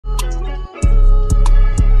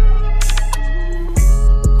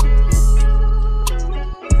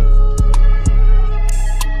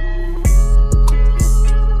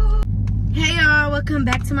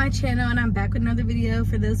channel, and I'm back with another video.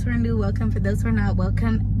 For those who are new, welcome. For those who are not,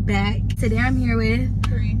 welcome back. Today I'm here with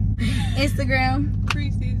Instagram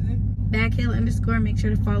Pre-season kaela_. Make sure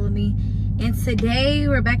to follow me. And today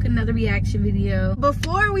we're back with another reaction video.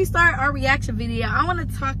 Before we start our reaction video, I want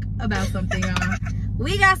to talk about something, y'all.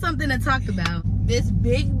 We got something to talk about. This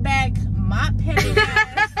big back mop headed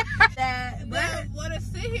ass that want to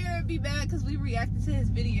sit here and be mad because we reacted to his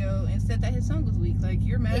video and said that his song was weak. Like,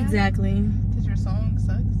 you're mad Exactly. because your song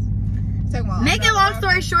sucks. Make it long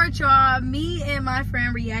story short, y'all, me and my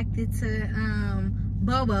friend reacted to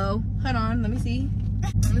Bobo. Hold on, let me see.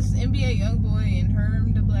 This is NBA Youngboy and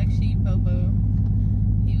Herm the Black Sheep Bobo.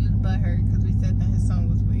 He was butthurt because we said that his song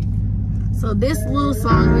was weak. So this little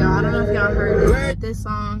song, y'all, I don't know if y'all heard it, but this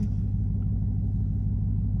song.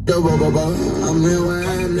 I'm real where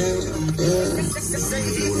I'm at.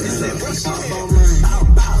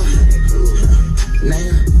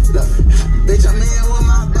 Bitch, I'm in with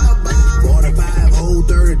my baba. 45 old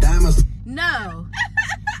 30 diamonds. No.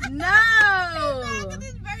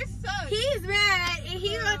 He's mad, and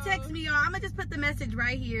he gonna text me, y'all. I'm gonna just put the message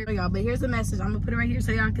right here, y'all. But here's the message. I'm gonna put it right here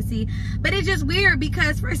so y'all can see. But it's just weird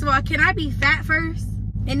because, first of all, can I be fat first?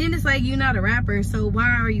 And then it's like, you're not a rapper, so why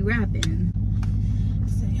are you rapping?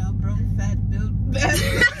 Say y'all broke, fat, built.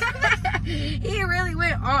 He really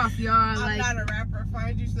went off, y'all. I'm not a rapper.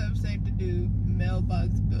 Find you something safe to do.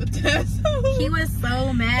 Mailbox built asshole. He was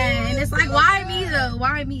so mad, and it's like, why me though?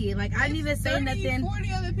 Why me? Like, I didn't even say nothing.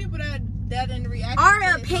 40 other people that didn't react.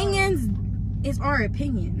 Our opinions is our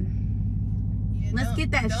opinion. Yeah, let's get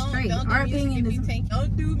that straight. Don't our opinion is.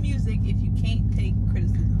 Don't do music if you can't take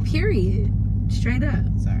criticism. Period. Straight up.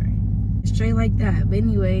 Sorry. Straight like that. But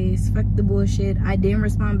anyways, fuck the bullshit. I didn't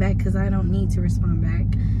respond back because I don't need to respond back.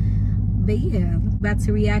 But yeah, about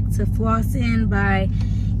to react to Flossin by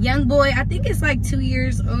Youngboy. I think it's like 2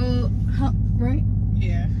 years old, right?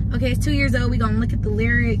 Yeah. Okay, it's 2 years old. We gonna look at the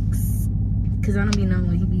lyrics because I don't be knowing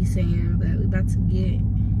what he be saying. But we about to get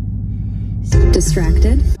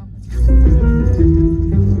distracted.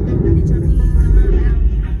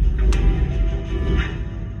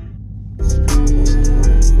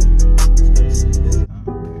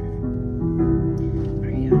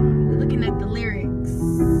 We're looking at the lyrics.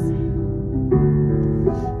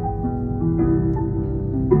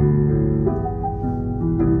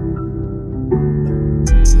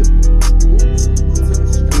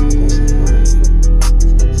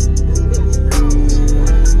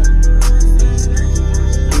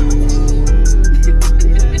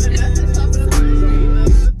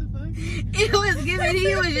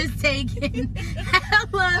 He was just taking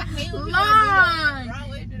hella long.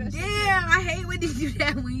 Damn, I hate when you do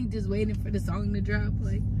that when you just waiting for the song to drop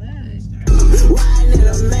like that.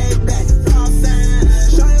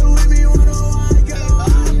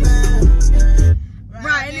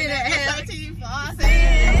 Right in the hell.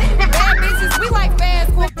 Bad bitches, we like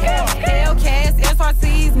fast quick. Hellcats,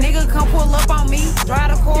 SRCs, nigga come pull up on me.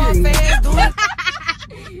 Drive the car fast, do it.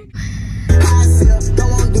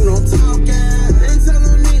 Don't do no talking.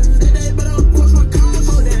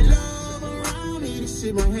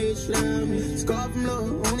 Scarf from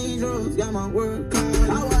love on these drugs, got my work card.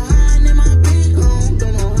 I was hiding in my big home,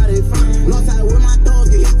 don't know how they find. Lost out with my dogs,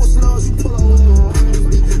 get hit with slugs, you pull on.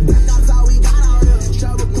 Black ops all we got out here.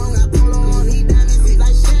 Travel clone, got polo on, he diamonds, he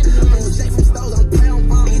like shit. Shake from stoves, I'm play on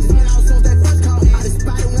bomb. These went out soon as they first called in. I just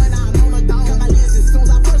spotted when I'm on the dog. Got my lens as soon as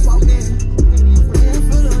I first walked in.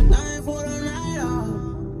 Feel the night for the night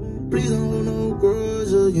off. Please don't hold no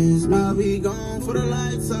grudge against me. I'll be gone for the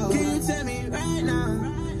lights off. Can you tell me right now?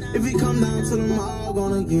 If you come down to the mall,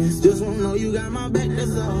 gone against. Just wanna know you got my back,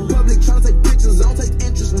 that's all. Public tryna take pictures, don't take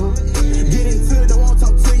interest, no. Get into it, don't wanna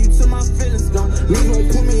talk to you till my feelings gone. Niggas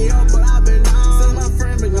won't put me up, but I've been down since my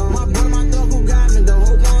friend been gone. My brother, my dog who got me, the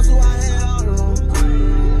whole ones who I had all along.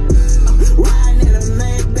 Riding in a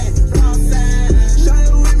Maybach, outside.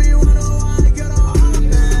 Shawty with me, wonder why I get all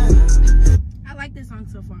that. I like this song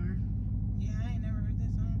so far. Yeah, I ain't never heard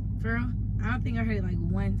this song. For real? I don't think I heard it like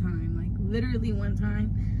one time, like literally one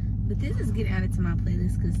time. But this is getting added to my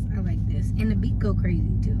playlist because I like this. And the beat go crazy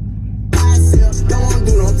too. Don't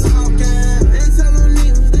do no talking. And tell them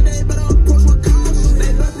niggas that they better approach with caution.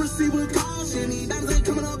 They better proceed with caution. These diamonds ain't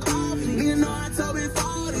coming up coffee. Nigga know I told me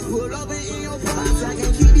 40. Pull up and in your pocket. I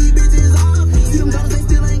can't keep these bitches off me. See them dogs, they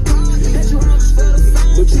still ain't caught me. That you want to feel the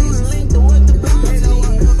same. But you ain't linked to what the block. They know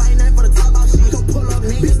I'm up, I ain't nothing for the top out shit. Come pull up,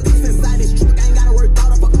 nigga. Bitch, inside this truck. I ain't gotta work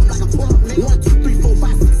out. I fuck up like a pull up, nigga. 1, 2, 3, 4,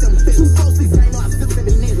 5, 6, 7, 8. 2, 4, 6, I know I still fit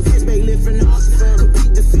the niggas. Catch bait lifting the oxygen.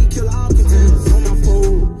 Compete, defeat, kill all contenders. On my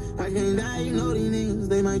pole. I can't die, you know these niggas,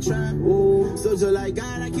 they might try. Ooh. So just like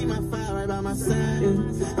God, I keep my fire right by my side.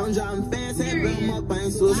 Yeah. I'm driving fast, head blow 'em up, I ain't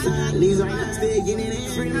and suicide. These right now still getting it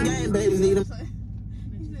in. Freedom game, babies need them.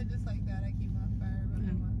 He said just like that, I keep on fire.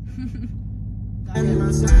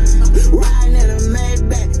 Riding in a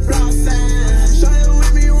Maybach, Flossin. Show you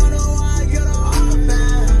with me, wonder why I get off,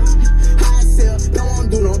 man. High self, don't wanna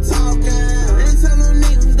do no talking. And tell them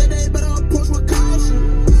niggas that they better approach with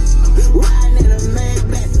caution. Riding in a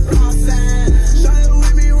Maybach, Flossin. Show you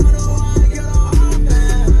with me, wonder why I get off,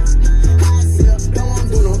 man. High self, don't wanna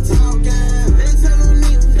do no talking. And tell them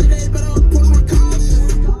niggas that they better approach with caution.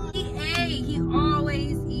 He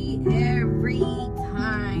always eat every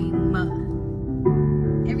time.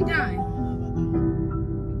 Every time.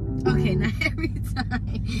 Okay, not every time.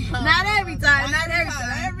 Not every time. Not every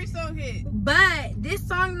time. Every song hit. But this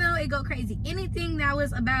song though, it go crazy. Anything that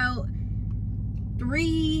was about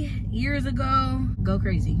 3 years ago, go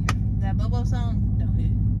crazy. That Bobo song, don't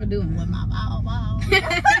hit. We're doing With my wow wow.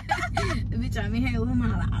 bitch, I'm in here with my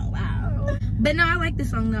wow. But no, I like this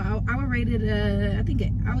song though. I would rate it. I think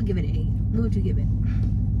I would give it an 8. What would you give it?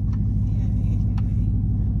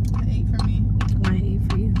 Yeah, 8 for me. Why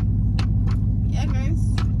 8 for you? Yeah, guys.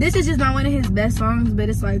 This is just not one of his best songs, but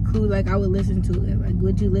it's like cool. Like I would listen to it. Like,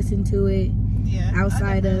 would you listen to it? Yeah.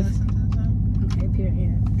 Outside of. Listen to the song. Okay,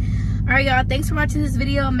 period. All right, y'all. Thanks for watching this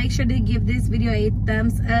video. Make sure to give this video a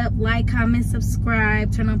thumbs up, like, comment,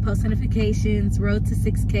 subscribe, turn on post notifications. Road to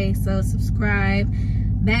 6K. So subscribe. _.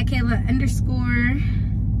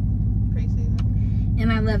 Crazy.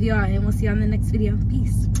 And I love y'all, and we'll see you on the next video.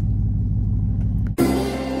 Peace.